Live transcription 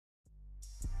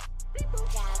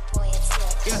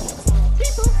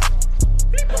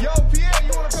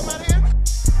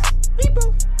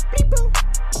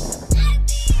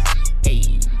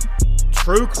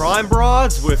True Crime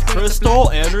Broads with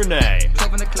Crystal and Renee.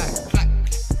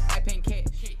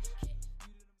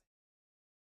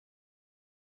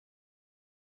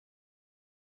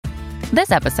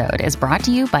 This episode is brought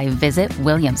to you by Visit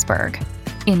Williamsburg.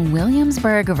 In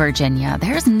Williamsburg, Virginia,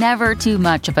 there's never too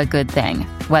much of a good thing.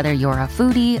 Whether you're a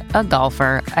foodie, a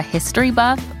golfer, a history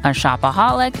buff, a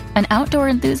shopaholic, an outdoor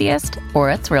enthusiast, or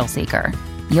a thrill seeker,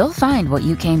 you'll find what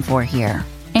you came for here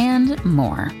and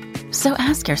more. So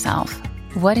ask yourself,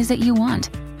 what is it you want?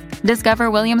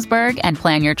 Discover Williamsburg and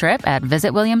plan your trip at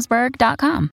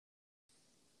visitwilliamsburg.com.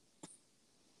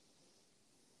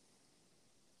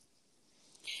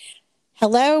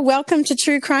 Hello, welcome to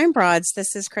True Crime Broads.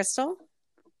 This is Crystal.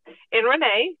 And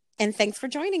Renee. And thanks for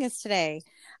joining us today.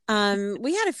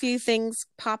 We had a few things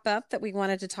pop up that we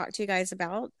wanted to talk to you guys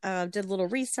about. Did a little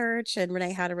research, and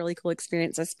Renee had a really cool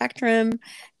experience with Spectrum.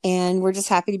 And we're just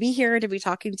happy to be here to be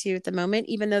talking to you at the moment.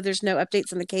 Even though there's no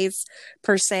updates on the case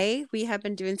per se, we have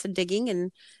been doing some digging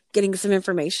and getting some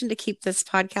information to keep this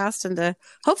podcast and to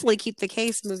hopefully keep the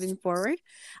case moving forward.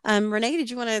 Renee, did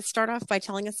you want to start off by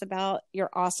telling us about your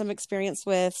awesome experience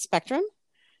with Spectrum?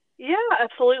 Yeah,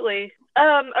 absolutely.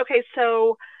 Okay,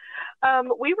 so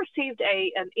we received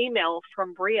an email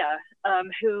from Bria,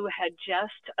 who had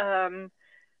just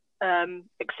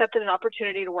accepted an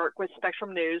opportunity to work with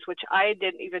Spectrum News, which I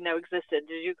didn't even know existed.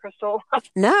 Did you, Crystal?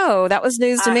 No, that was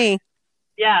news to me.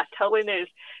 Yeah, totally news.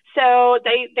 So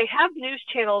they have news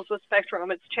channels with Spectrum.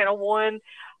 It's Channel 1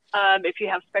 if you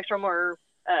have Spectrum or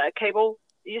cable.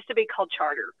 It used to be called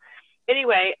Charter.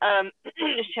 Anyway,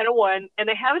 it's Channel 1, and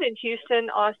they have it in Houston,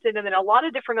 Austin, and then a lot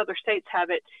of different other states have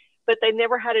it, but they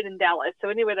never had it in Dallas. So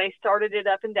anyway, they started it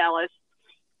up in Dallas,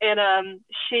 and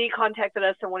she contacted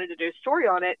us and wanted to do a story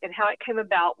on it. And how it came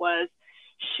about was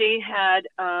she had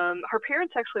her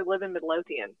parents actually live in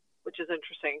Midlothian, which is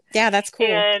interesting. Yeah, that's cool.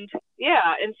 And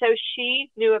so she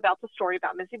knew about the story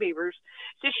about Missy Bevers.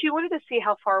 So she wanted to see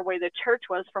how far away the church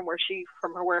was from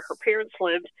where her parents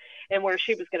lived and where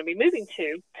she was going to be moving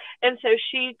to. And so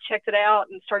she checked it out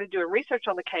and started doing research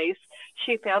on the case.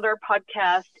 She found our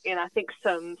podcast and I think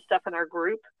some stuff in our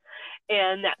group.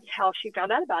 And that's how she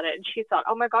found out about it. And she thought,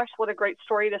 oh my gosh, what a great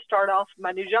story to start off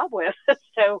my new job with.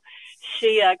 So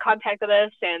she contacted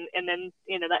us and then,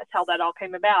 that's how that all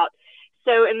came about.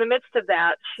 So in the midst of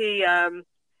that, she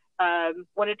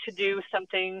wanted to do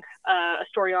something, a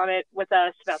story on it with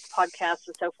us about the podcast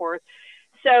and so forth.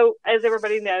 So as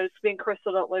everybody knows, me and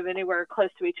Crystal don't live anywhere close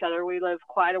to each other. We live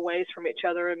quite a ways from each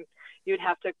other, and you'd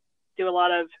have to do a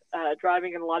lot of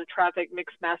driving and a lot of traffic,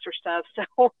 mixed master stuff.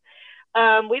 So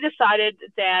we decided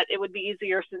that it would be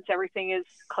easier, since everything is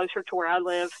closer to where I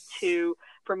live,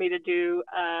 for me to do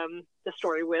the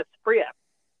story with Bria.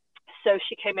 So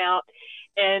she came out.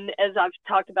 And as I've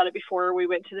talked about it before, we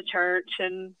went to the church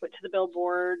and went to the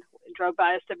billboard, drove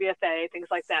by SWFA, things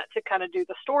like that, to kind of do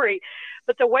the story.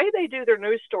 But the way they do their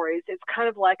news stories, it's kind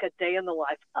of like a day in the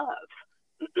life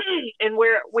of. And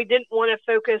where we didn't want to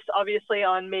focus, obviously,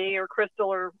 on me or Crystal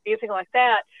or anything like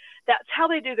that, that's how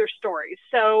they do their stories.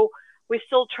 So we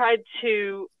still tried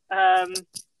to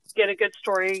get a good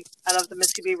story out of the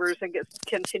Missy Bevers and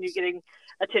continue getting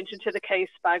attention to the case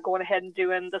by going ahead and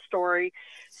doing the story.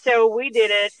 So we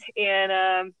did it,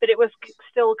 and but it was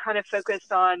still kind of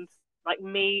focused on like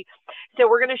me. So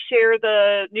we're going to share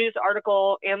the news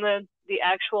article and the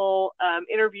actual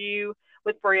interview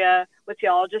with Bria with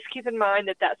y'all. Just keep in mind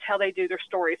that that's how they do their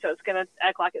story. So it's going to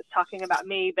act like it's talking about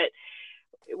me, but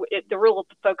the real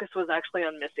focus was actually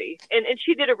on Missy, and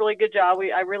she did a really good job.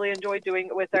 I really enjoyed doing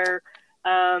it with her.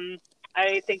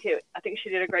 I think she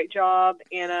did a great job,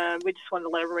 and we just wanted to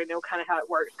let everybody know kind of how it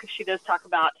works, because she does talk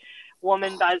about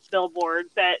Woman Buys Billboard,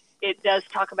 but it does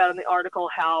talk about in the article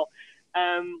how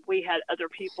we had other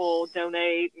people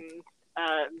donate, and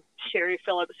Sherry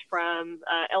Phillips from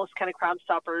Ellis County Crime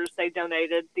Stoppers, they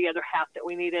donated the other half that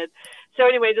we needed. So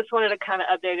anyway, just wanted to kind of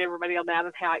update everybody on that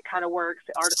and how it kind of works.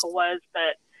 The article was,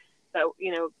 but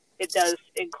it does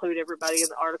include everybody in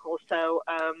the article. So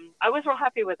I was real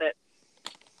happy with it.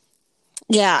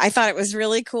 Yeah, I thought it was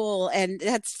really cool. And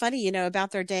that's funny,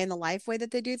 about their day in the life way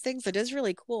that they do things. It is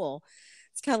really cool.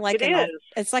 It's kind of like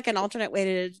it's like an alternate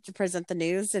way to present the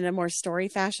news in a more story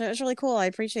fashion. It was really cool. I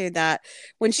appreciated that.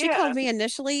 When she called me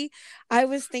initially, I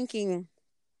was thinking,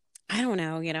 I don't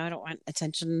know, I don't want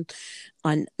attention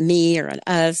on me or on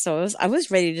us. So I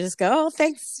was ready to just go, oh,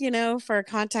 thanks, for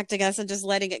contacting us and just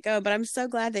letting it go. But I'm so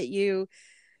glad that you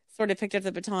sort of picked up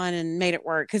the baton and made it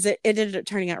work, because it ended up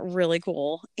turning out really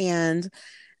cool. And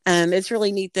It's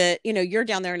really neat that, you're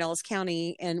down there in Ellis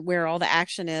County and where all the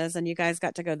action is, and you guys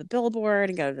got to go to the billboard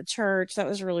and go to the church. That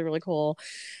was really, really cool.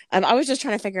 I was just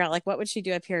trying to figure out, like, what would she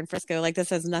do up here in Frisco? Like, this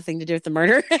has nothing to do with the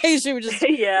murder. She would just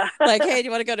Yeah. like, hey, do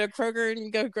you want to go to a Kroger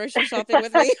and go grocery shopping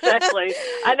with me? Exactly.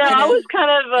 I know. I was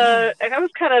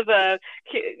kind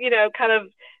of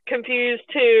confused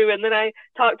too. And then I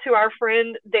talked to our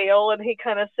friend Dale, and he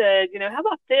kind of said, how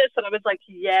about this? And I was like,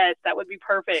 yes, that would be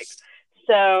perfect.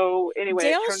 So anyway,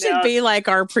 Dale should be like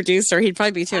our producer. He'd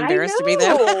probably be too embarrassed to be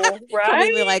there. Right?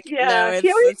 He'd be like, no,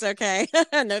 it's okay.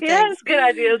 No, he has good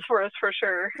ideas for us for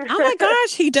sure. Oh my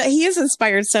gosh, he has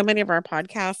inspired so many of our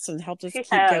podcasts and helped us keep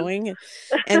going.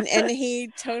 And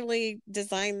he totally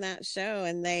designed that show,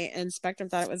 and Spectrum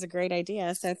thought it was a great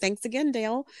idea. So thanks again,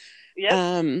 Dale.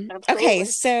 Yeah. Okay,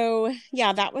 so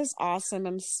yeah, that was awesome.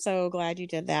 I'm so glad you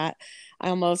did that. I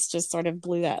almost just sort of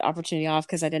blew that opportunity off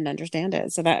because I didn't understand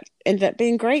it. So that ended up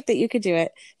being great that you could do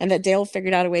it, and that Dale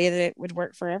figured out a way that it would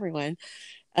work for everyone.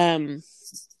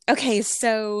 Okay,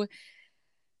 so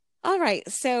all right,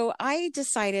 so I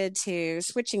decided to,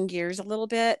 switching gears a little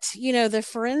bit, the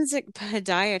forensic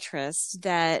podiatrist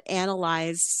that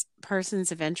analyzed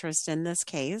persons of interest in this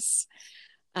case,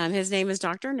 his name is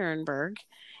Dr. Nurnberg.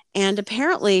 And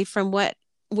apparently, from what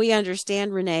we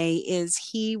understand, Renee, is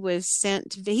he's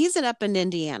up in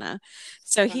Indiana.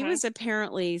 So he was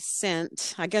apparently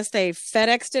sent, I guess they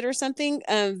FedExed it or something,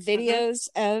 videos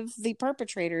of the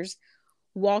perpetrators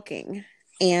walking.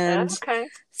 And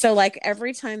so, like,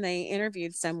 every time they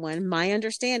interviewed someone, my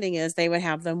understanding is they would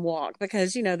have them walk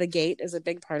because, the gait is a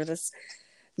big part of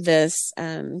this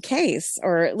case,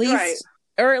 or at least... Right.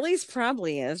 Or at least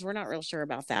probably is. We're not real sure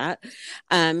about that.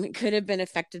 Could have been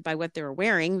affected by what they were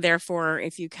wearing. Therefore,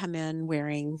 if you come in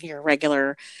wearing your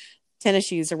regular tennis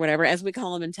shoes or whatever, as we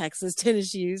call them in Texas, tennis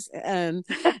shoes.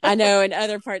 I know in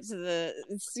other parts of the,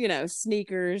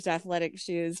 sneakers, athletic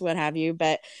shoes, what have you.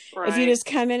 But if you just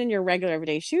come in your regular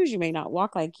everyday shoes, you may not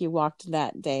walk like you walked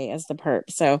that day as the perp.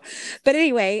 So, but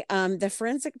anyway, the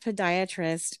forensic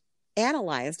podiatrist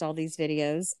analyzed all these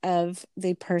videos of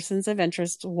the persons of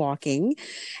interest walking,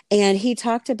 and he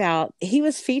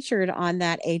was featured on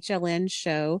that HLN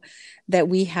show that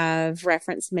we have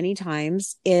referenced many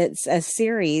times. It's a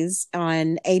series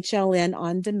on HLN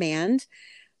on demand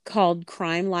called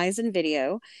Crime, Lies, and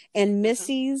Video, and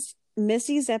Missy's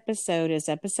episode is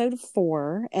episode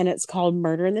 4, and it's called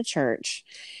Murder in the Church.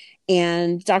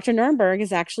 And Dr. Nurnberg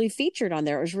is actually featured on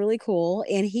there. It was really cool,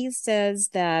 and he says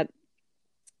that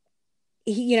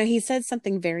he said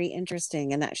something very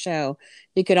interesting in that show.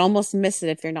 You could almost miss it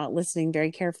if you're not listening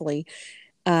very carefully.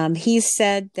 He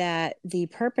said that the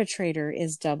perpetrator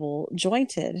is double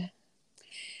jointed.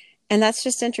 And that's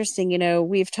just interesting.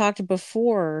 We've talked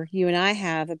before, you and I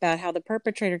have, about how the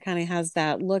perpetrator kind of has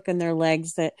that look in their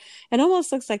legs that it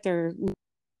almost looks like they're,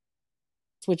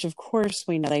 which of course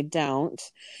we know they don't,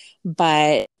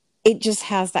 but it just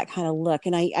has that kind of look.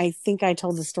 And I think I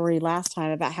told the story last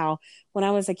time about how when I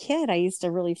was a kid, I used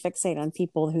to really fixate on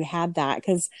people who had that,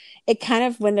 because it kind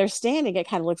of, when they're standing, it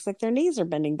kind of looks like their knees are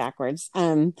bending backwards.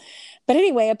 But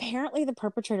anyway, apparently the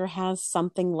perpetrator has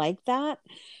something like that.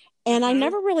 And I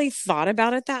never really thought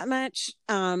about it that much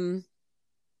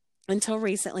until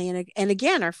recently. And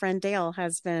again, our friend Dale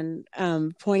has been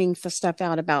pointing the stuff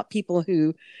out about people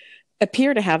who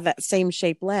appear to have that same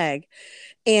shaped leg.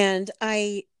 And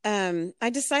I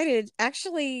decided to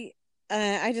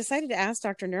ask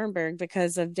Dr. Nurnberg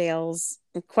because of Dale's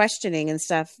questioning and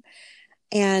stuff.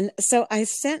 And so I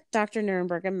sent Dr.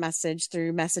 Nurnberg a message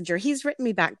through Messenger. He's written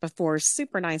me back before,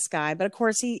 super nice guy. But of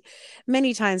course,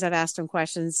 many times I've asked him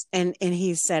questions and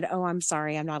he said, "Oh, I'm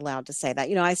sorry, I'm not allowed to say that."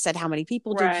 I said, how many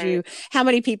people did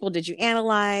you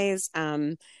analyze?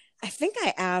 I think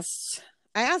I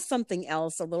asked something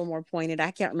else a little more pointed.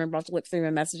 I can't remember. I'll have to look through my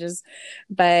messages.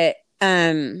 But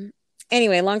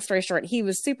anyway, long story short, he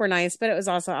was super nice, but it was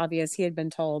also obvious he had been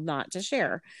told not to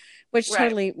share, which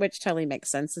totally makes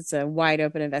sense. It's a wide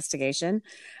open investigation.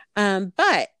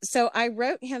 But so I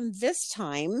wrote him this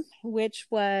time, which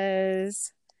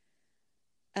was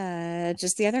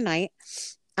just the other night.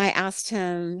 I asked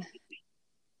him,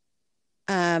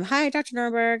 "Hi, Dr.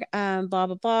 Nurnberg, blah,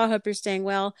 blah, blah. Hope you're staying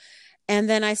well." And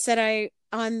then I said,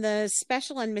 on the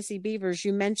special on Missy Bevers,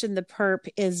 you mentioned the perp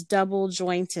is double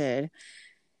jointed.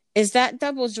 Is that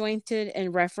double jointed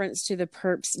in reference to the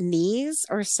perp's knees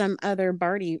or some other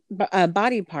body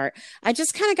part? I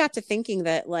just kind of got to thinking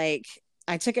that, like,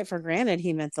 I took it for granted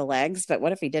he meant the legs, but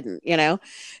what if he didn't,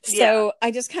 So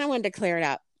I just kind of wanted to clear it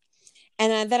up.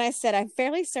 And then I said, I'm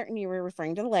fairly certain you were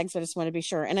referring to the legs. I just want to be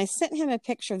sure. And I sent him a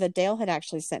picture that Dale had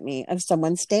actually sent me of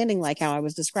someone standing like how I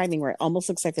was describing, where it almost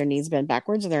looks like their knees bend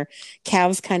backwards and their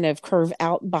calves kind of curve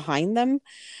out behind them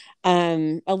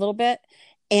a little bit.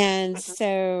 And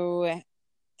so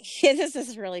this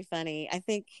is really funny. I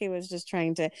think he was just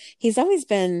trying to, he's always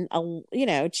been,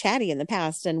 chatty in the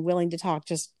past and willing to talk,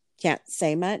 just can't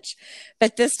say much.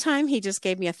 But this time he just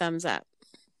gave me a thumbs up.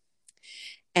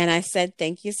 And I said,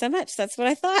 thank you so much. That's what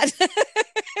I thought.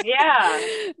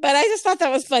 Yeah. But I just thought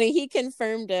that was funny. He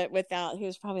confirmed it he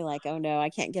was probably like, oh no, I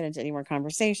can't get into any more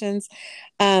conversations.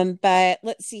 But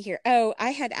let's see here. Oh,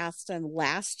 I had asked him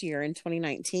last year in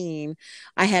 2019,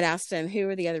 I had asked him, who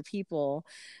are the other people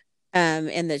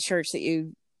in the church that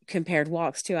you compared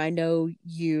walks to? I know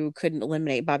you couldn't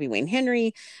eliminate Bobby Wayne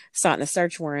Henry, saw it in a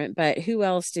search warrant, but who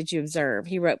else did you observe?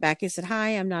 He wrote back, he said, hi,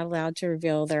 I'm not allowed to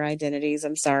reveal their identities.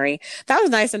 I'm sorry. That was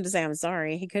nice of him to say, I'm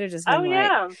sorry. He could have just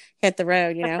been hit the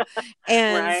road,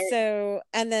 And Right. so,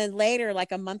 and then later,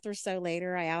 like a month or so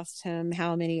later, I asked him,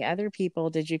 how many other people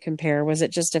did you compare? Was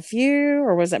it just a few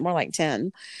or was it more like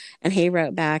 10? And he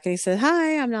wrote back and he said,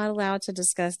 hi, I'm not allowed to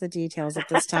discuss the details at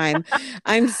this time.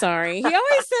 I'm sorry. He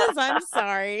always says, I'm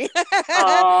sorry.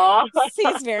 Aww.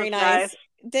 He's very nice.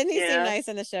 Didn't he Yeah. seem nice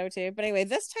in the show too? But anyway,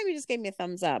 this time he just gave me a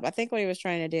thumbs up. I think what he was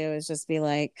trying to do is just be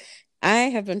like, I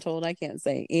have been told I can't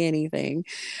say anything.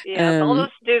 Yeah, I'll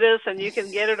just do this and you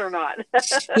can get it or not.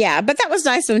 Yeah, but that was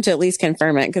nice of him to at least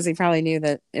confirm it, because he probably knew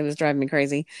that it was driving me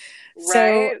crazy. Right.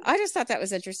 So I just thought that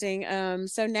was interesting.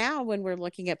 So now when we're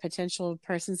looking at potential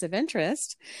persons of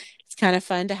interest, it's kind of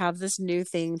fun to have this new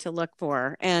thing to look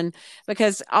for. And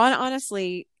because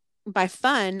honestly, by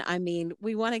fun, I mean,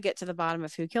 we want to get to the bottom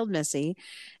of who killed Missy.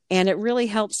 And it really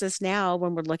helps us now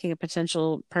when we're looking at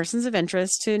potential persons of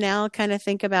interest to now kind of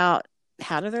think about,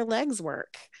 how do their legs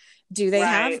work? Do they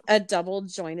have a double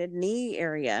jointed knee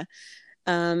area?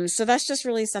 So that's just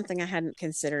really something I hadn't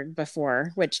considered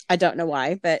before, which I don't know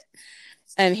why, but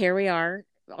here we are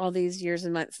all these years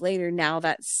and months later. Now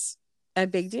that's a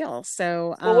big deal.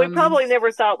 So, well, we probably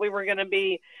never thought we were going to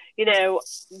be,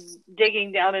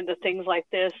 digging down into things like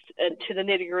this to the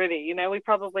nitty gritty. We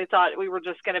probably thought we were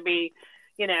just going to be,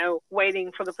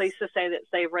 waiting for the police to say that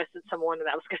they arrested someone and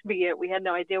that was going to be it. We had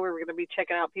no idea we were going to be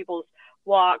checking out people's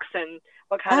walks and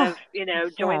what kind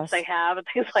of, joints they have and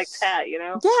things like that,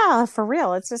 Yeah, for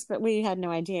real. It's just that we had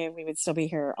no idea we would still be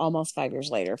here almost 5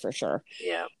 years later, for sure.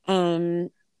 Yeah.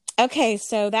 Okay.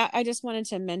 So that, I just wanted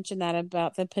to mention that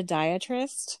about the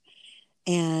podiatrist.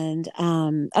 And,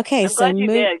 okay. I'm glad you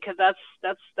did, because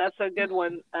that's a good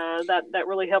one. That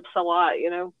really helps a lot,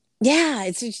 Yeah,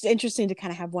 it's just interesting to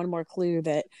kind of have one more clue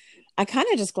that I kind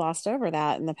of just glossed over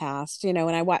that in the past, and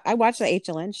I watched the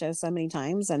HLN show so many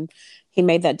times, and he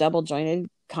made that double jointed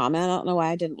comment. I don't know why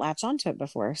I didn't latch onto it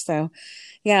before. So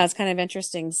yeah, it's kind of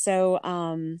interesting. So,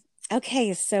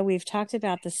 okay. So we've talked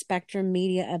about the Spectrum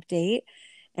Media update,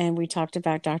 and we talked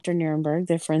about Dr. Nirenberg,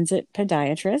 the forensic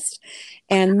podiatrist,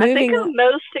 and I think I'm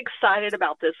most excited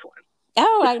about this one.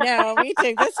 Oh, I know. Me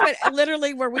too. This one,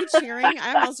 literally, were we cheering?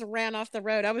 I almost ran off the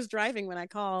road. I was driving when I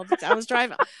called. I was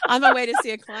driving on my way to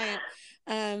see a client.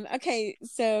 Okay.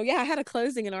 So yeah, I had a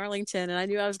closing in Arlington and I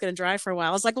knew I was going to drive for a while.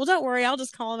 I was like, well, don't worry. I'll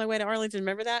just call on my way to Arlington.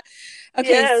 Remember that? Okay.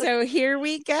 Yes. So here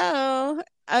we go.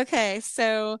 Okay.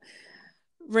 So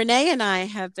Renee and I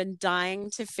have been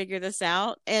dying to figure this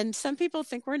out. And some people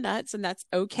think we're nuts, and that's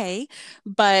okay.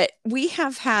 But we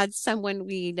have had someone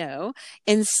we know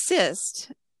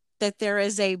insist that there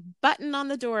is a button on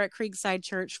the door at Creekside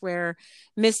Church where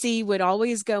Missy would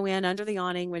always go in under the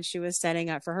awning when she was setting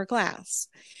up for her class.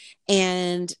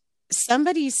 And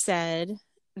somebody said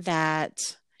that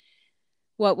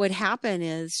what would happen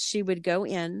is she would go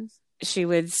in, she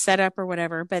would set up or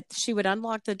whatever, but she would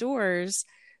unlock the doors,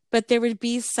 but there would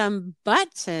be some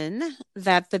button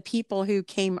that the people who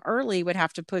came early would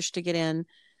have to push to get in,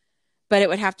 but it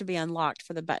would have to be unlocked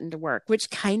for the button to work, which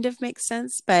kind of makes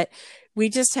sense, but we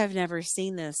just have never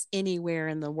seen this anywhere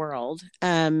in the world.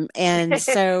 And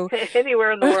so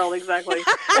anywhere in the world, exactly.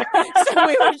 So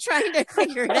we were trying to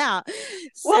figure it out.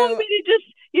 So, well, I mean, it just,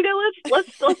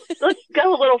 let's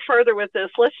go a little further with this.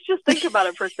 Let's just think about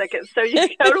it for a second. So you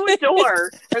go to a door,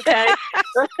 okay?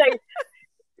 Let's say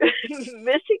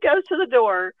Missy goes to the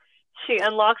door. She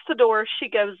unlocks the door. She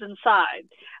goes inside.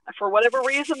 For whatever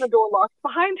reason, the door locks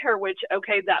behind her, which,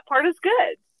 okay, that part is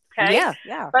good. Okay.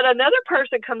 Yeah. But another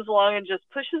person comes along and just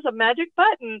pushes a magic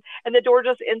button and the door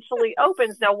just instantly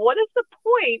opens. Now, what is the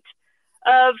point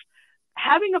of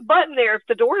having a button there, if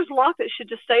the door is locked, it should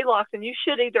just stay locked, and you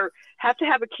should either have to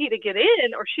have a key to get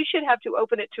in, or she should have to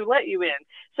open it to let you in.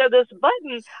 So this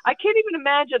button, I can't even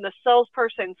imagine the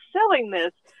salesperson selling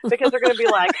this, because they're going to be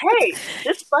like, hey,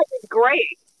 this button is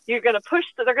great. You're going to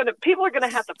people are going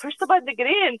to have to push the button to get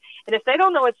in. And if they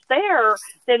don't know it's there,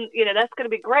 then, that's going to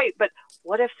be great. But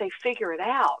what if they figure it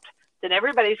out? Then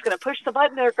everybody's going to push the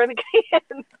button. They're going to get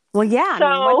in. Well, yeah. So,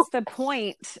 I mean, what's the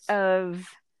point of,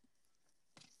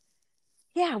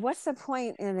 what's the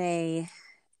point in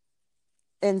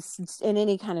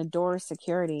any kind of door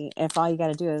security if all you got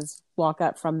to do is walk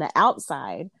up from the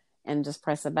outside and just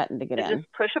press a button to get in?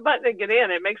 Just push a button to get in.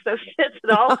 It makes no sense at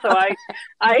all. So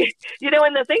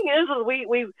and the thing is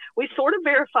we sort of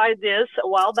verified this a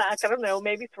while back. I don't know,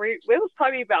 maybe it was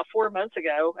probably about 4 months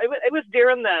ago. It was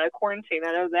during the quarantine.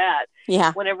 I know that.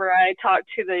 Yeah. Whenever I talked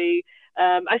to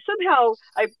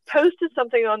I posted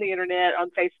something on the internet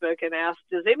on Facebook and asked,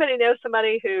 does anybody know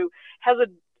somebody who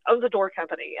owns a door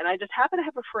company? And I just happened to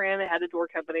have a friend that had a door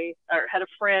company, or had a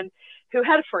friend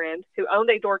who owned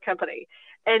a door company.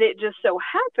 And it just so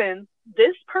happened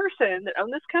this person that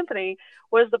owned this company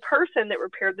was the person that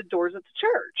repaired the doors at the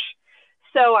church.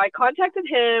 So I contacted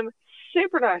him,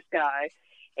 super nice guy.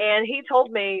 And he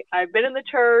told me, I've been in the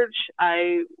church,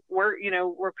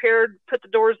 repaired, put the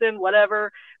doors in,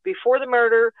 whatever, before the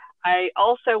murder. I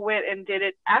also went and did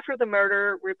it after the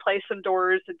murder, replaced some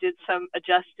doors, and did some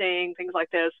adjusting, things like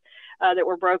this, that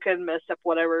were broken, messed up,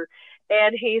 whatever.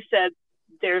 And he said,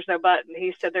 there's no button.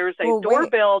 He said there was a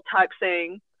doorbell type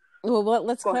thing. Well,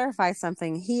 let's clarify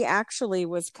something. He actually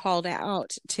was called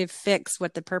out to fix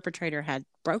what the perpetrator had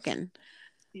broken.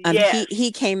 Yes.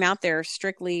 He came out there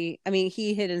strictly. I mean,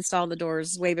 he had installed the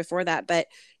doors way before that, but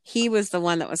he was the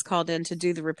one that was called in to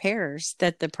do the repairs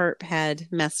that the perp had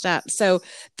messed up. So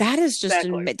that is just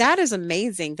that is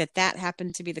amazing that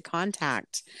happened to be the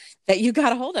contact that you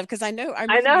got a hold of. Because I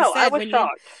was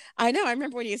shocked. I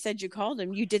remember when you said you called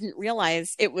him, you didn't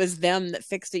realize it was them that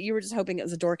fixed it. You were just hoping it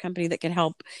was a door company that could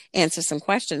help answer some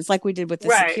questions, like we did with the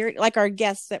security, like our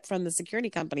guests from the security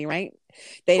company, right?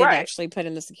 They didn't actually put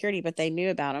in the security, but they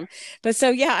knew about them. But so,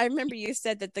 I remember you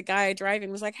said that the guy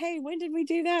driving was like, hey, when did we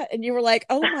do that? And you were like,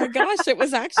 oh my gosh, it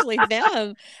was actually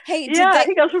them. Hey, he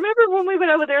goes, remember when we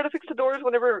went over there to fix the doors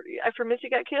after Missy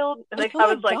got killed? And I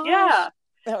was like, yeah.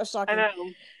 That was shocking. I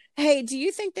know. Hey, do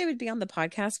you think they would be on the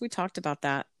podcast? We talked about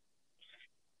that.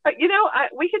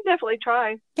 We could definitely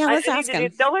try. Yeah, let's ask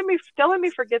him. Don't let me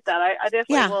forget that. I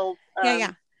definitely will.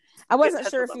 Yeah. I wasn't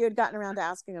sure if you had gotten around to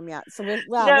asking him yet. So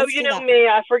no, you know me.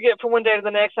 I forget from one day to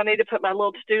the next. I need to put my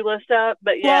little to-do list up.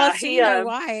 But yeah, you know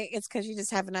why? It's because you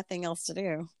just have nothing else to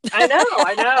do. I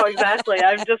know exactly.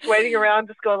 I'm just waiting around,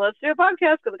 just going, let's do a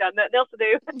podcast because I got nothing else to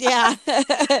do. Yeah.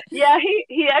 Yeah.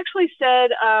 He actually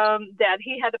said that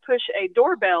he had to push a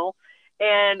doorbell,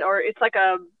 or it's like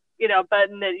a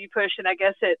button that you push, and I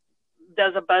guess it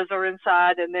does a buzzer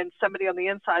inside, and then somebody on the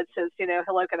inside says,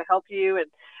 hello, can I help you? And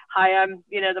hi, I'm,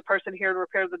 the person here to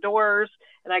repair the doors.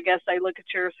 And I guess they look at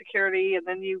your security, and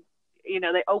then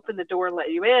they open the door and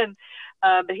let you in.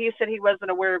 But he said he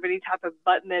wasn't aware of any type of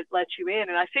button that lets you in.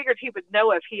 And I figured he would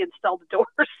know if he installed the doors,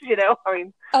 I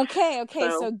mean. Okay.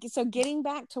 So getting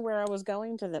back to where I was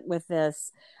going with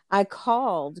this, I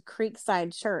called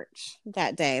Creekside Church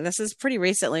that day. This is pretty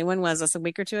recently. When was this? A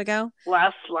week or two ago?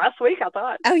 Last week, I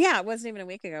thought. Oh yeah. It wasn't even a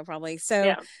week ago, probably. So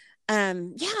yeah.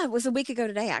 It was a week ago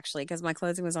today, actually, because my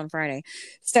closing was on Friday.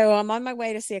 So I'm on my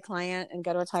way to see a client and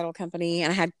go to a title company,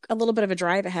 and I had a little bit of a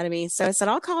drive ahead of me. So I said,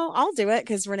 I'll do it,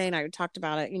 because Renee and I talked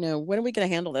about it. When are we going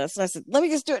to handle this? And I said, let me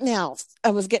just do it now.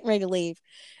 I was getting ready to leave.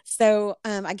 So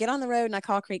I get on the road and I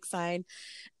call Creekside.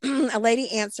 A lady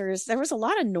answers. There was a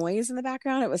lot of noise in the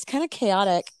background. It was kind of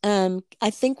chaotic. I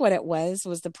think what it was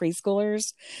the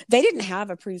preschoolers. They didn't have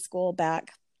a preschool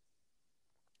back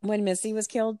when Missy was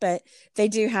killed, but they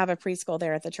do have a preschool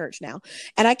there at the church now.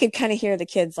 And I could kind of hear the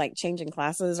kids like changing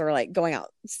classes or like going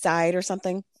outside or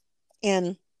something.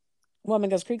 And woman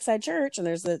goes, Creekside Church, and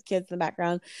there's the kids in the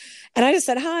background. And I just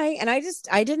said hi. And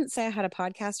I didn't say I had a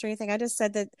podcast or anything. I just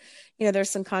said that,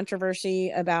 there's some controversy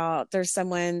about, there's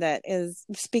someone that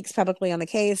speaks publicly on the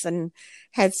case and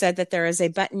had said that there is a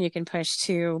button you can push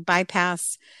to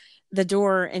bypass the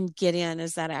door and get in.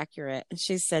 Is that accurate? And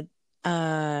she said,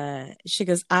 she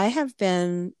goes, I have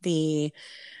been the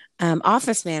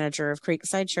office manager of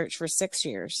Creekside Church for 6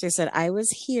 years. She said, I was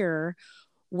here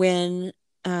when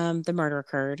the murder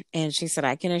occurred. And she said,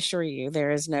 I can assure you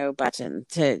there is no button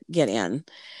to get in.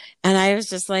 And I was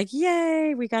just like,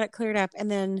 yay, we got it cleared up. And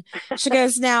then she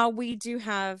goes, now we do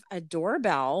have a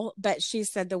doorbell, but she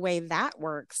said the way that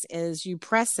works is you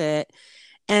press it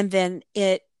and then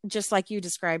it just like you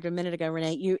described a minute ago,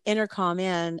 Renee, you intercom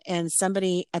in and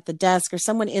somebody at the desk or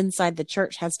someone inside the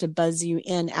church has to buzz you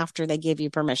in after they give you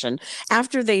permission.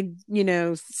 After they,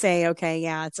 say, okay,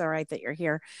 yeah, it's all right that you're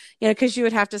here. Because you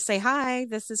would have to say, hi,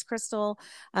 this is Crystal.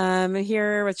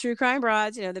 Here with True Crime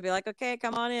Broads. They'd be like, okay,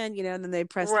 come on in, and then they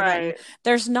press the button. Right.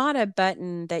 There's not a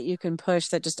button that you can push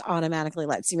that just automatically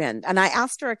lets you in. And I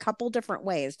asked her a couple different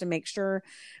ways to make sure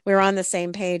we were on the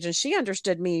same page, and she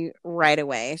understood me right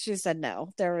away. She said,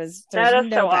 no, there's That is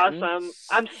no so button. awesome.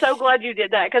 I'm so glad you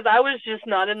did that, because I was just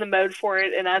not in the mode for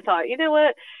it, and I thought, you know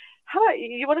what? How about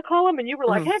you want to call him? And you were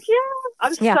like, heck yeah.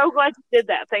 I'm so glad you did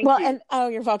that. Thank you. And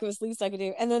you're welcome. It's the least I could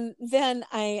do. And then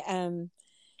I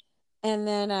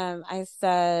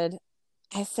said,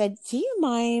 do you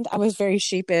mind? I was very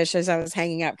sheepish as I was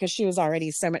hanging up because she was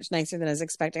already so much nicer than I was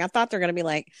expecting. I thought they're going to be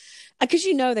like, because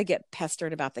they get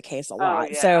pestered about the case a lot. Oh,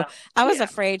 yeah. So I was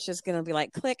afraid she's going to be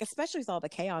like, click, especially with all the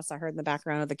chaos I heard in the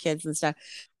background of the kids and stuff.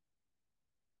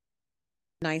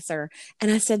 Nicer. And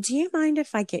I said, do you mind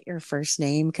if I get your first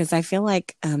name? Because I feel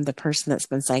like the person that's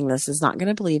been saying this is not going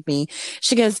to believe me.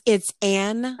 She goes, it's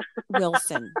Ann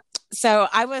Wilson. So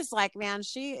I was like, man,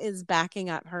 she is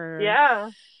backing up her. Yeah.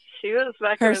 She was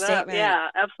backing her it statement. Up. Yeah,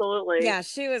 absolutely. Yeah,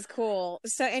 she was cool.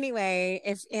 So anyway,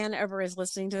 if Ann Ober is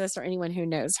listening to this or anyone who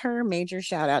knows her, major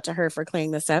shout out to her for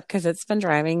cleaning this up because it's been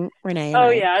driving Renee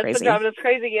and it's crazy. been driving us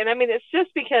crazy. And I mean, it's just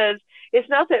because it's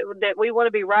not that we want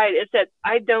to be right. It's that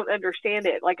I don't understand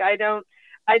it. Like I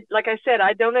said,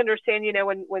 I don't understand,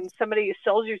 when somebody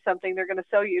sells you something, they're going to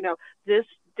sell you, this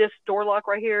door lock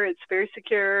right here, it's very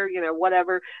secure,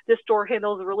 whatever. This door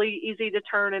handle is really easy to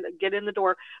turn and get in the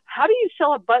door. How do you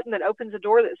sell a button that opens a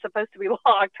door that's supposed to be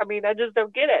locked? I mean, I just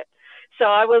don't get it. So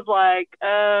I was like,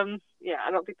 I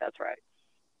don't think that's right.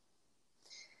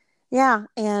 Yeah.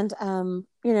 And,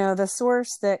 the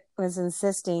source that was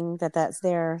insisting that that's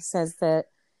there says that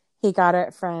he got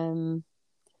it from,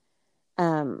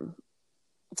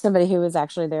 somebody who was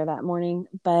actually there that morning,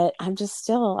 but I'm just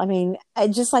still,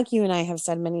 just like you and I have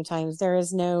said many times, there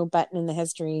is no button in the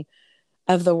history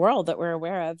of the world that we're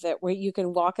aware of where you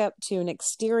can walk up to an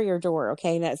exterior door.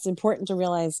 Okay. That's important to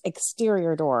realize,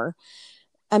 exterior door.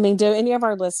 Do any of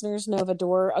our listeners know of a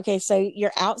door? Okay. So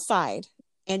you're outside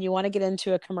and you want to get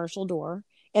into a commercial door.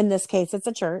 In this case, it's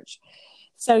a church.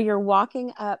 So you're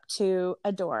walking up to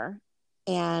a door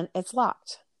and it's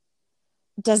locked.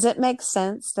 Does it make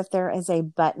sense that there is a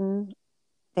button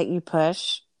that you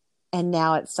push and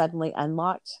now it's suddenly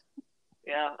unlocked?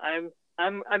 Yeah,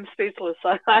 I'm speechless.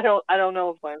 I don't know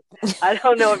of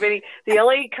any. The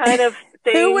only kind of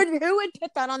thing who would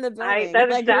put that on the building?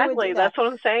 That's what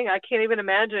I'm saying. I can't even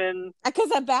imagine.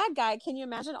 Because a bad guy, can you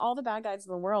imagine all the bad guys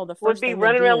in the world? The first would be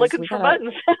running around looking for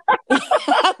buttons.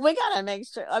 We gotta make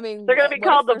sure. They're gonna be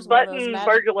called the button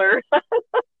burglar.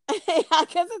 Yeah,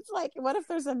 because it's like, what if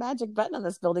there's a magic button on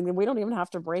this building and we don't even have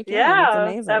to break in? Yeah, it's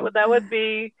amazing. That would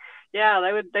be.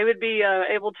 Yeah, they would be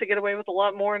able to get away with a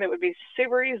lot more, and it would be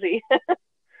super easy.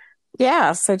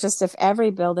 Yeah, so just if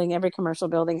every commercial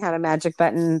building had a magic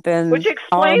button, then which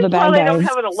explains why they don't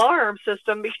have an alarm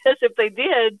system, because if they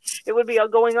did, it would be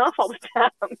going off all the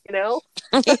time.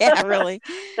 Yeah, really.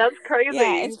 That's crazy.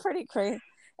 Yeah, it's pretty crazy.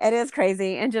 It is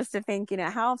crazy, and just to think,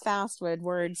 how fast would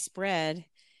word spread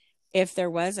if there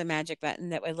was a magic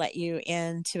button that would let you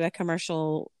into a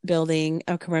commercial building,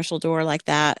 a commercial door like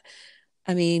that.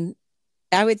 I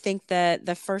would think that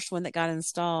the first one that got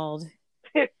installed,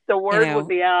 the word would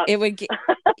be out. It would get,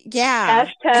 yeah.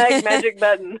 Hashtag magic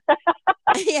button.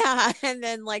 Yeah. And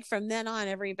then from then on,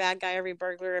 every bad guy, every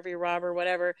burglar, every robber,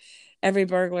 whatever, every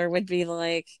burglar would be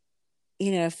like,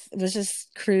 let's just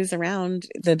cruise around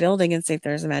the building and see if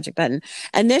there's a magic button.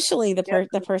 Initially,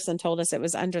 the person told us it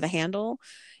was under the handle.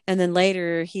 And then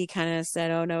later he kind of said,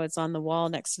 oh no, it's on the wall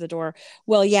next to the door.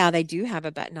 Well, yeah, they do have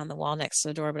a button on the wall next to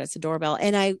the door, but it's a doorbell.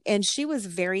 And she was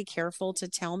very careful to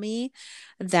tell me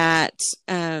that,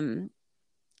 she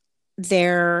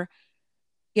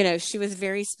was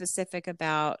very specific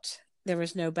about, there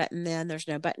was no button then, there's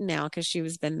no button now, because she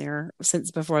was been there since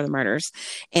before the murders.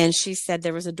 And she said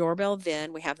there was a doorbell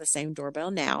then, we have the same doorbell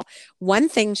now. One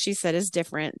thing she said is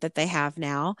different that they have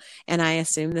now, and I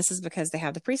assume this is because they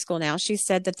have the preschool now. She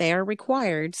said that they are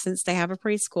required, since they have a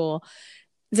preschool.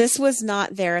 This was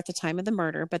not there at the time of the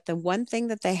murder, but the one thing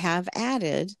that they have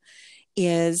added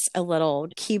is a little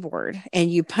keyboard,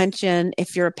 and you punch in,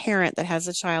 if you're a parent that has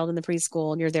a child in the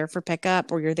preschool and you're there for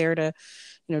pickup, or you're there to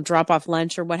drop off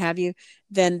lunch or what have you,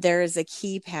 then there is a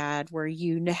keypad where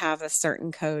you have a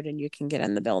certain code and you can get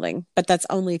in the building. But that's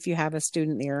only if you have a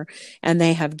student there and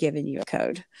they have given you a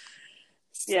code.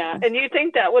 Yeah, and you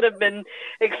think that would have been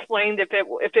explained if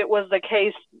it was the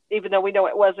case, even though we know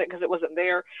it wasn't because it wasn't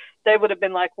there. They would have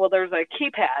been like, well, there's a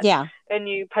keypad, Yeah. and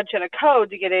you punch in a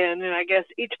code to get in, and I guess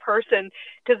each person,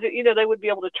 because they would be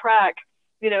able to track,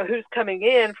 who's coming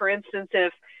in. For instance,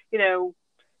 if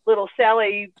little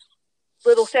Sally's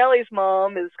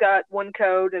mom has got one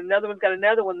code and another one's got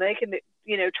another one, they can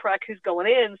track who's going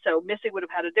in. So Missy would have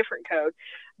had a different code,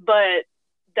 but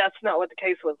that's not what the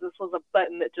case was. This was a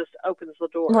button that just opens the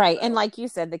door. Right. So. And like you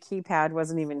said, the keypad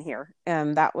wasn't even here.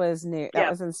 That was new. That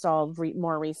was installed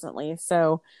more recently.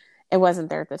 So it wasn't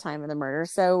there at the time of the murder.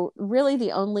 So really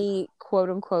the only quote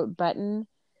unquote button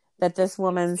that this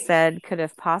woman said could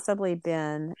have possibly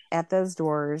been at those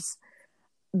doors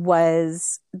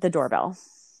was the doorbell.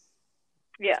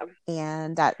 Yeah.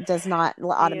 And that does not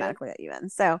automatically let you in.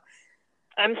 So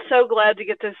I'm so glad to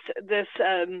get this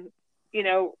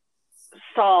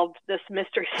solved, this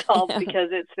mystery solved, because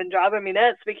it's been driving me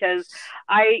nuts. Because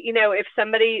if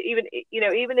somebody,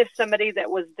 even if somebody that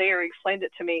was there explained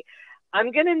it to me,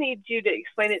 I'm going to need you to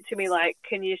explain it to me. Like,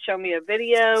 can you show me a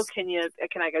video? Can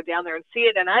I go down there and see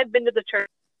it? And I've been to the church,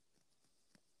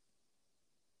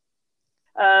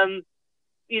 and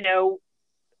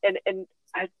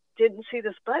I didn't see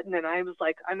this button. And I was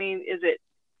like, I mean, is it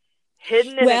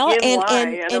hidden? And well, again,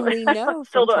 why? And we know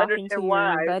still from don't talking to understand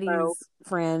why. Your buddy's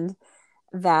friend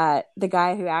that the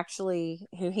guy who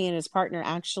he and his partner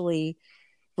actually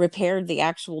repaired the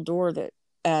actual door, that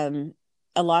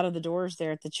a lot of the doors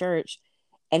there at the church,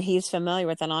 and he's familiar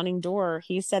with an awning door.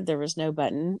 He said there was no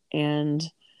button, and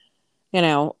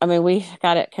I mean, we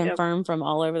got it confirmed from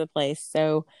all over the place.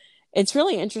 So it's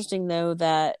really interesting though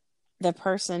that the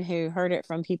person who heard it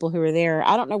from people who were there,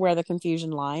 I don't know where the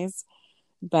confusion lies,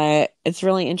 but it's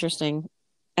really interesting.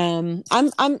 I'm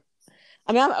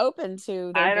open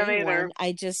to there being one.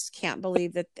 I just can't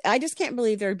believe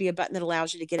there would be a button that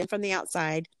allows you to get in from the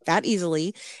outside that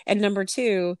easily. And number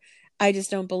two, I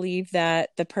just don't believe that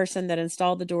the person that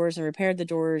installed the doors and repaired the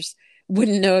doors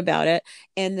wouldn't know about it.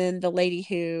 And then the lady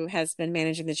who has been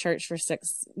managing the church for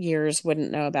 6 years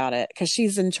wouldn't know about it, because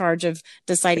she's in charge of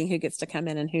deciding who gets to come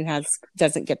in and who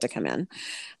doesn't get to come in.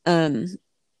 The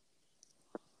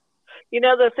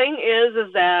thing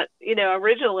is that,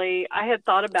 originally I had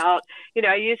thought about,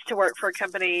 I used to work for a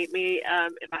company,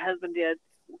 and my husband did,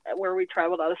 where we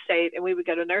traveled out of state, and we would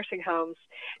go to nursing homes,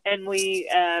 and we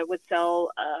would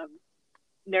sell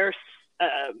nurse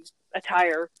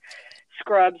attire,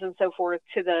 scrubs and so forth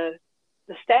to the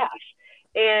staff.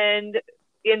 And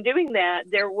in doing that,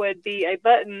 there would be a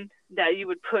button that you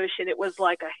would push, and it was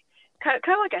like kind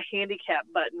of like a handicap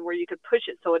button where you could push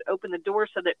it so it opened the door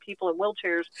so that people in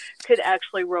wheelchairs could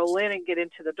actually roll in and get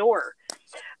into the door.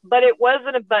 But it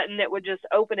wasn't a button that would just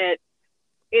open it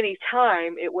any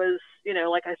time. It was,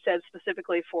 like I said,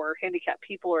 specifically for handicapped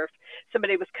people, or if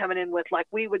somebody was coming in with, like,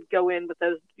 we would go in with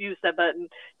those, use that button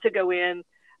to go in.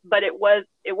 But it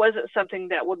wasn't something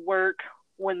that would work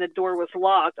when the door was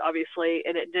locked, obviously,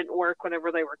 and it didn't work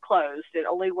whenever they were closed. It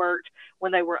only worked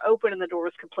when they were open and the door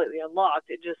was completely unlocked.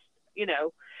 It just,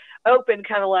 opened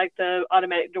kind of like the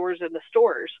automatic doors in the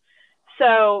stores.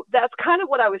 So that's kind of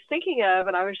what I was thinking of.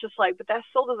 And I was just like, but that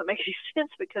still doesn't make any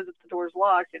sense, because if the door's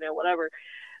locked, whatever.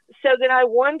 So then I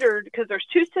wondered, because there's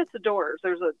two sets of doors.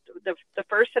 There's the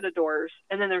first set of doors,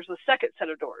 and then there's the second set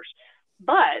of doors.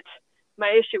 But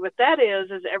my issue with that is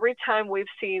every time we've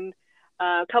seen,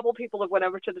 a couple people have went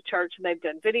over to the church and they've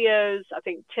done videos. I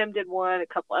think Tim did one, a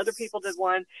couple other people did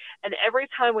one. And every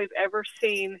time we've ever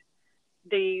seen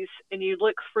these, and you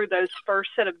look through those first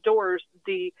set of doors,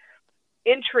 the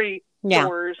entry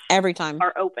doors every time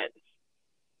are open.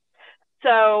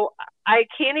 So I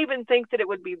can't even think that it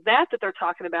would be that they're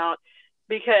talking about,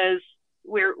 because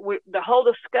the whole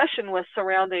discussion was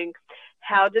surrounding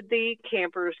how did the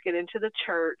campers get into the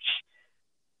church,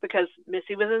 because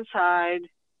Missy was inside.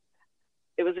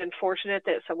 It was unfortunate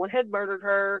that someone had murdered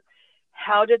her.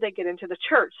 How did they get into the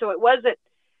church? So it wasn't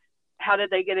how did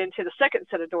they get into the second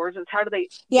set of doors. It's how do they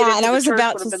get into and I was the church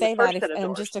about to would have say been the that, first set of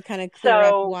doors. just to kind of clear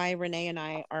up why Renee and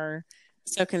I are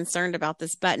so concerned about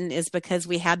this button, is because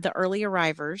we had the early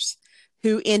arrivers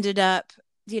who ended up,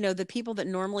 the people that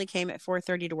normally came at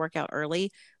 4:30 to work out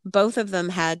early, both of them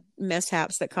had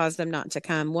mishaps that caused them not to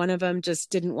come. One of them just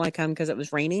didn't want to come because it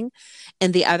was raining,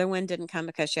 and the other one didn't come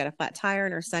because she had a flat tire,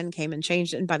 and her son came and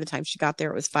changed it. And by the time she got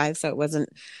there, it was 5. So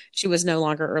she was no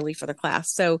longer early for the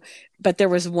class. So, but there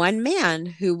was one man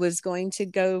who was going to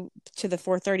go to the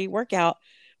 4:30 workout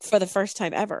for the first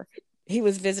time ever. he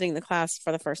was visiting the class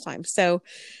for the first time. So,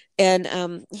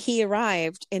 and he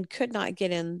arrived and could not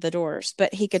get in the doors,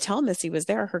 but he could tell Missy was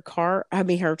there.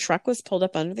 Her truck was pulled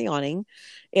up under the awning.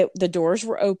 The doors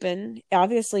were open.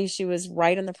 Obviously, she was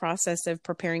right in the process of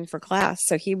preparing for class.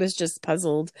 So he was just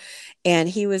puzzled, and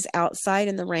he was outside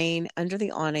in the rain under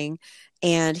the awning,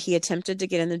 and he attempted to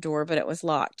get in the door, but it was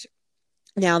locked.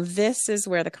 Now, this is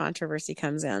where the controversy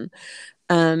comes in.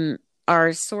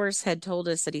 Our source had told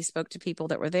us that he spoke to people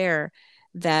that were there,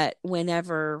 that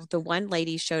whenever the one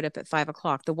lady showed up at 5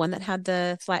 o'clock, the one that had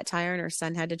the flat tire and her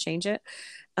son had to change it,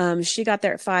 she got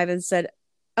there at 5 and said,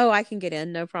 "Oh, I can get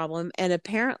in, no problem." And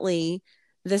apparently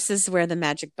this is where the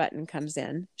magic button comes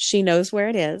in. She knows where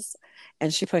it is,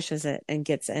 and she pushes it and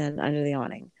gets in under the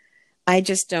awning. I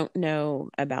just don't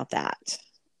know about that.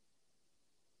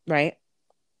 Right?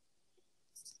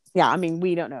 Yeah, I mean,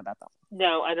 we don't know about that.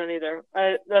 No, I don't either.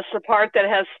 That's the part that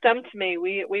has stumped me.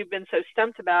 We've been so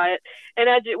stumped about it, and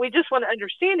we just want to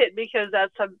understand it, because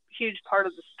that's a huge part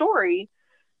of the story.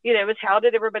 Is how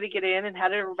did everybody get in, and how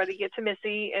did everybody get to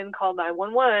Missy and call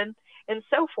 911 and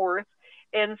so forth.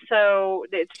 And so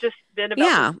it's just been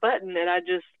about this button, and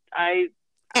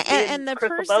the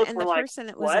person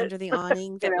that was under the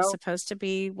awning that was supposed to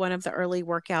be one of the early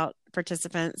workout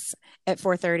participants at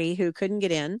 4:30 who couldn't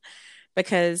get in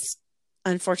because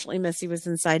unfortunately Missy was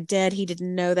inside dead. He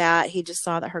didn't know that. He just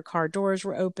saw that her car doors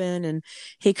were open and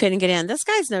he couldn't get in. This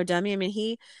guy's no dummy. I mean,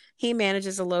 he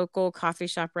manages a local coffee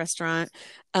shop restaurant.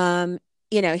 If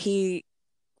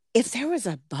there was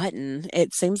a button,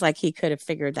 it seems like he could have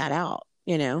figured that out,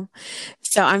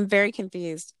 So I'm very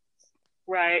confused.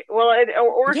 Right. Well,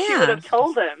 she would have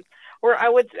told him, or I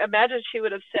would imagine she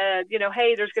would have said,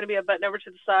 hey, there's going to be a button over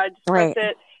to the side. Just press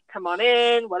it. Come on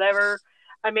in, whatever.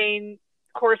 I mean,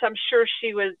 of course, I'm sure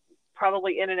she was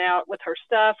probably in and out with her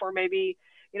stuff, or maybe,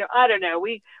 I don't know.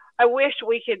 I wish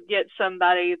we could get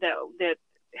somebody that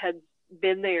had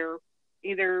been there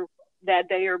either that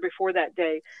day or before that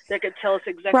day that could tell us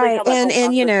exactly how that whole process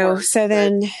worked. So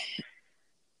then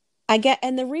I get,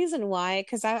 and the reason why,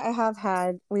 because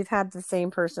we've had the same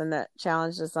person that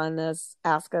challenged us on this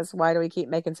ask us, why do we keep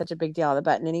making such a big deal of the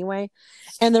button anyway?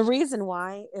 And the reason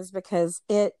why is because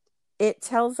it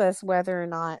tells us whether or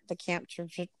not the camp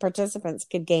participants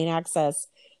could gain access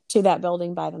to that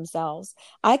building by themselves.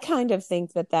 I kind of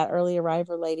think that early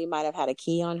arriver lady might have had a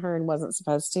key on her and wasn't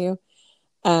supposed to.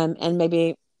 And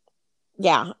maybe,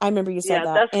 I remember you said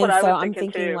that. That's what I was I'm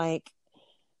thinking too. Like,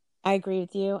 I agree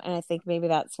with you. And I think maybe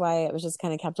that's why it was just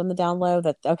kind of kept on the down low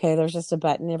that, okay, there's just a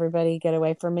button. Everybody get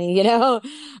away from me. I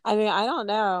mean, I don't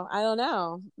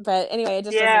know. But anyway, it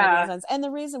just doesn't make any sense. And the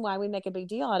reason why we make a big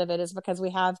deal out of it is because we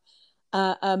have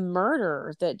a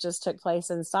murder that just took place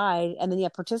inside, and then you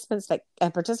have a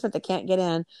participant that can't get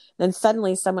in, then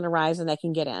suddenly someone arrives and they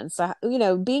can get in. So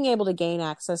being able to gain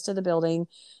access to the building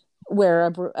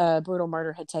where a brutal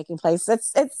murder had taken place,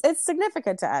 it's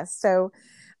significant to us. So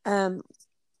it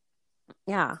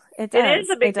is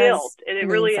a big deal. It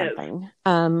really something.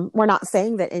 We're not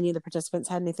saying that any of the participants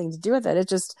had anything to do with it.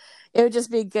 It would just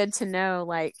be good to know,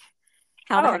 like,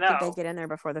 how the heck did they get in there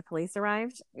before the police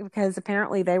arrived? Because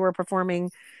apparently they were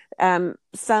performing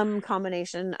some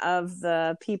combination of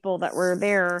the people that were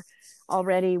there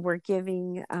already were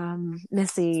giving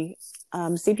Missy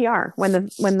CPR when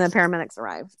the paramedics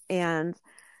arrived. And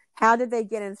how did they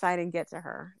get inside and get to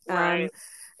her? Right.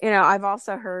 I've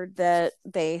also heard that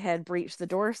they had breached the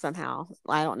door somehow.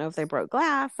 I don't know if they broke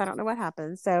glass. I don't know what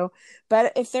happened. So,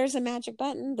 but if there's a magic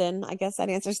button, then I guess that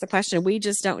answers the question. We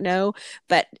just don't know.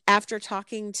 But after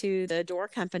talking to the door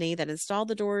company that installed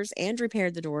the doors and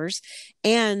repaired the doors,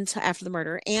 and after the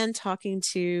murder, and talking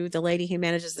to the lady who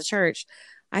manages the church,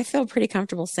 I feel pretty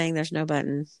comfortable saying there's no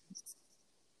button.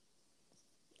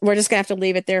 We're just going to have to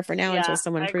leave it there for now until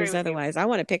someone proves otherwise. I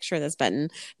want a picture of this button.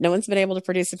 No one's been able to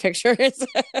produce a picture. I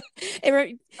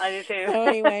do too. So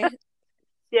anyway.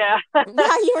 Yeah. You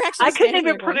were actually I couldn't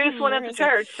even produce one at the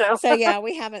church. So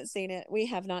we haven't seen it. We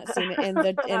have not seen it. And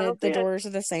the doors are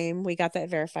the same. We got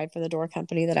that verified from the door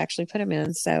company that actually put them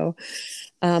in. So,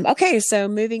 okay. So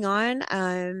moving on,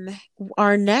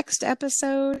 our next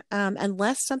episode,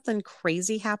 unless something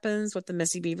crazy happens with the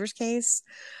Missy Bevers case,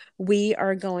 we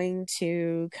are going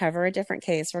to cover a different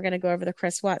case. We're going to go over the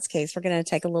Chris Watts case. We're going to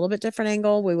take a little bit different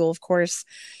angle. We will, of course,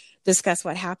 discuss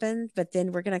what happened, but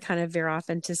then we're going to kind of veer off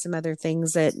into some other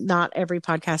things that not every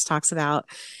podcast talks about.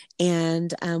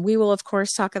 And we will, of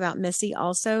course, talk about Missy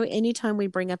also. Anytime we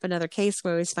bring up another case,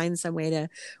 we always find some way to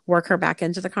work her back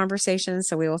into the conversation.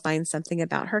 So we will find something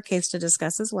about her case to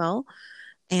discuss as well.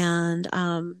 And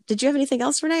did you have anything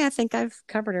else, Renee? I think I've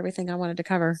covered everything I wanted to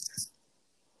cover.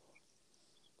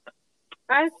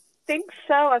 I think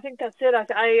so. I think that's it.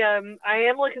 I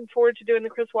am looking forward to doing the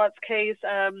Chris Watts case.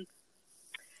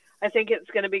 I think it's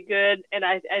going to be good. And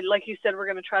I like you said, we're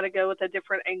going to try to go with a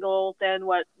different angle than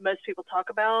what most people talk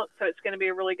about. So it's going to be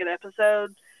a really good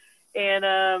episode.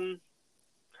 And,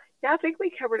 yeah, I think we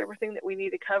covered everything that we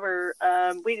need to cover.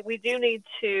 We do need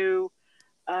to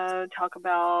talk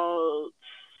about,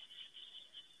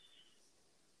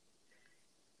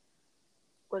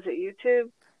 was it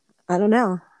YouTube? I don't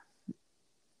know.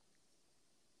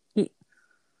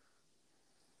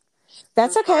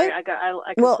 That's okay. Sorry,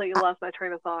 I completely lost my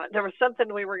train of thought. There was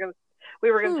something we were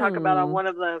gonna talk about on one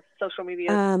of the social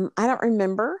media. I don't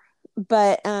remember,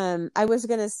 but I was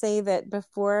gonna say that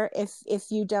before, if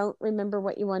you don't remember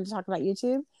what you wanted to talk about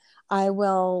YouTube, I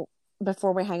will.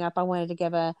 Before we hang up, I wanted to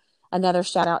give another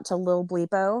shout out to Lil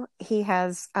Bleepo. He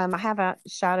has I haven't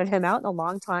shouted him out in a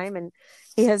long time, and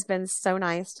he has been so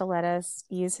nice to let us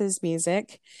use his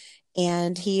music.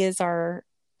 And he is our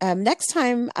next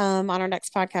time on our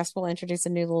next podcast, we'll introduce a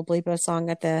new Lil Bleepo song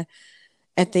at the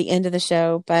end of the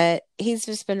show. But he's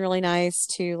just been really nice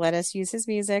to let us use his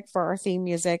music for our theme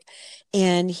music,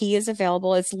 and he is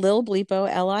available. It's Lil Bleepo,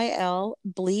 Lil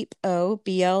Bleepo,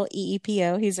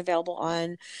 Bleepo. He's available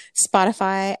on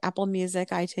Spotify, Apple Music,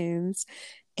 iTunes.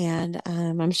 And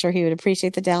I'm sure he would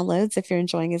appreciate the downloads if you're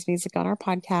enjoying his music on our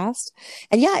podcast.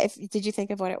 And yeah, did you think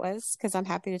of what it was? Because I'm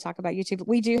happy to talk about YouTube.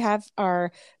 We do have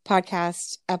our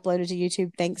podcast uploaded to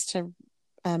YouTube thanks to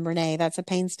Renee. That's a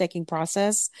painstaking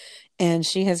process, and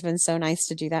she has been so nice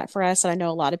to do that for us. And I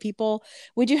know a lot of people,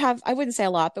 we do have, I wouldn't say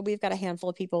a lot, but we've got a handful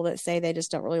of people that say they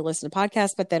just don't really listen to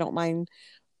podcasts, but they don't mind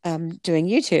doing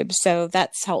YouTube. So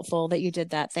that's helpful that you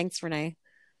did that. Thanks, Renee.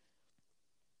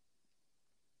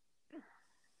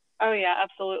 Oh yeah,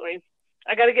 absolutely.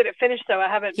 I got to get it finished though. I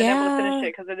haven't been able to finish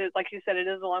it because it is, like you said, it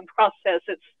is a long process.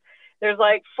 There's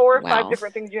like 4 or 5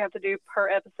 different things you have to do per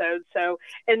episode. So,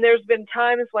 and there's been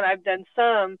times when I've done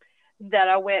some that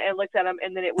I went and looked at them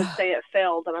and then it would say it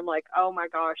failed. And I'm like, oh my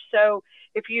gosh. So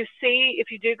if you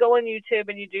do go on YouTube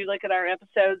and you do look at our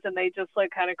episodes and they just look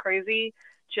kind of crazy,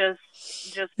 just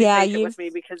be patient with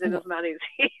me because it is not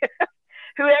easy.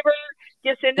 Whoever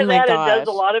gets into that and does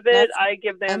a lot of it, I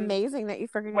give them amazing that you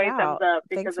figured way it out. Thumbs up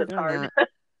because it's hard.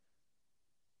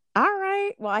 All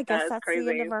right. Well, I guess that's crazy.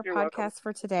 the end of our You're podcast welcome.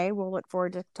 for today. We'll look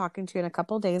forward to talking to you in a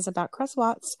couple of days about Chris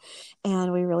Watts.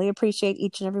 And we really appreciate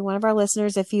each and every one of our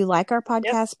listeners. If you like our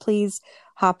podcast, please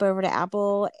hop over to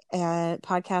Apple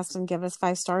Podcast and give us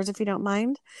 5 stars if you don't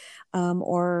mind.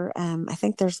 Or I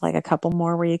think there's like a couple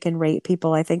more where you can rate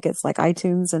people. I think it's like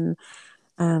iTunes and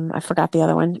I forgot the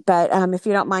other one. But if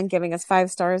you don't mind giving us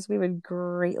 5 stars, we would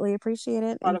greatly appreciate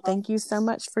it. And thank you so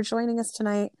much for joining us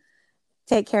tonight.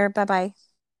 Take care. Bye-bye.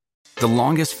 The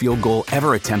longest field goal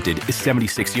ever attempted is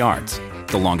 76 yards.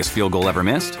 The longest field goal ever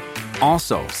missed?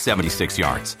 Also 76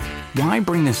 yards. Why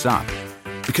bring this up?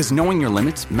 Because knowing your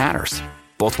limits matters,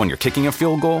 both when you're kicking a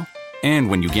field goal and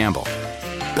when you gamble.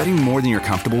 Betting more than you're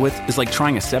comfortable with is like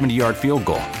trying a 70-yard field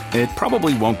goal. It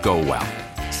probably won't go well.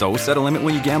 So set a limit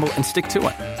when you gamble and stick to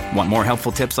it. Want more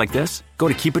helpful tips like this? Go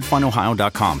to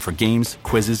keepitfunohio.com for games,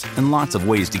 quizzes, and lots of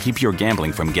ways to keep your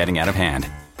gambling from getting out of hand.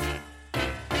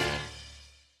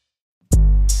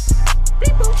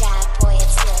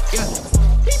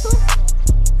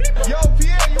 Yo,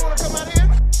 Pierre, you wanna come out here?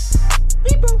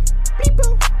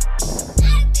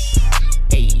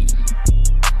 Hey.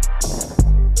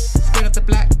 Straight up the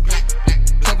black,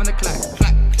 12 on the clock,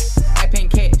 I paying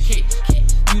cash,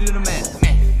 you do the math,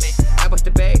 I bust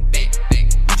the bag,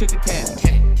 you took the tab,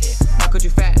 how could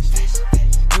you fast,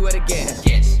 you at the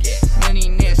gas, money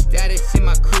nest, status in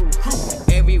my crew,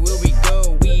 everywhere we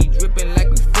go, we dripping like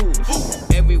we fools,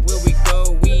 everywhere we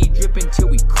go, we dripping till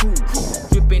we cool,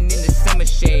 dripping in the summer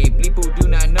shade, people do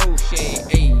not know shade,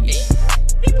 ayy.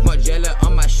 Margiela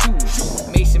on my shoes,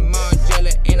 Mason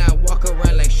Margiela, and I walk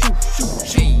around like shoo,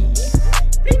 hey.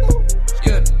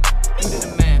 Yeah, you do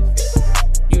the math,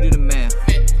 you do the math.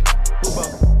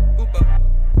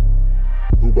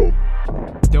 Hubo.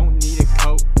 Don't need a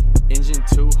coat, engine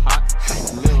too hot.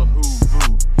 Lil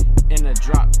Hoo-Boo in a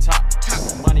drop top.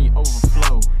 Money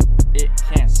overflow, it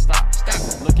can't stop.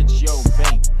 Look at your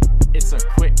bank, it's a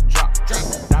quick drop.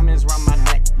 Diamonds round my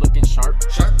neck, looking sharp.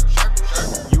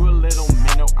 You a little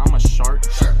minnow, I'm a shark.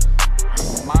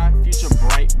 My future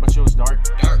bright, but yours dark.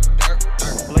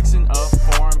 Flexing up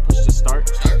foreign, push to start.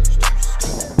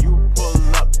 You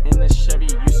pull up in the Chevy,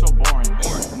 you so boring.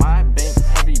 My bank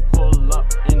heavy, pull up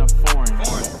in a foreign.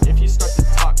 If you start to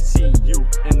talk, see you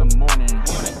in the morning.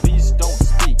 Please don't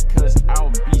speak, cause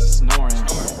I'll be snoring.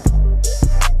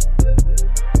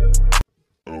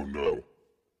 Oh no,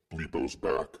 Bleepo's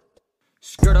back.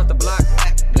 Skirt off the block,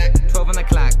 12 on the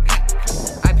clock.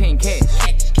 I pay in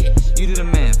cash, you do the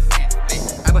math.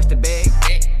 I bust the bag,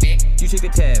 you take the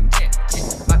tab.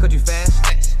 My code you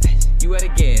fast, you out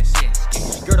of gas.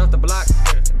 Skirt off the block,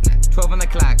 12 on the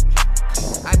clock.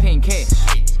 I pay in cash,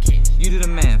 you do the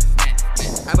math.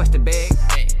 I bust the bag,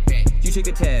 you take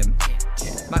the tab.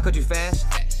 My code you fast,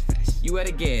 you out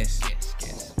of gas.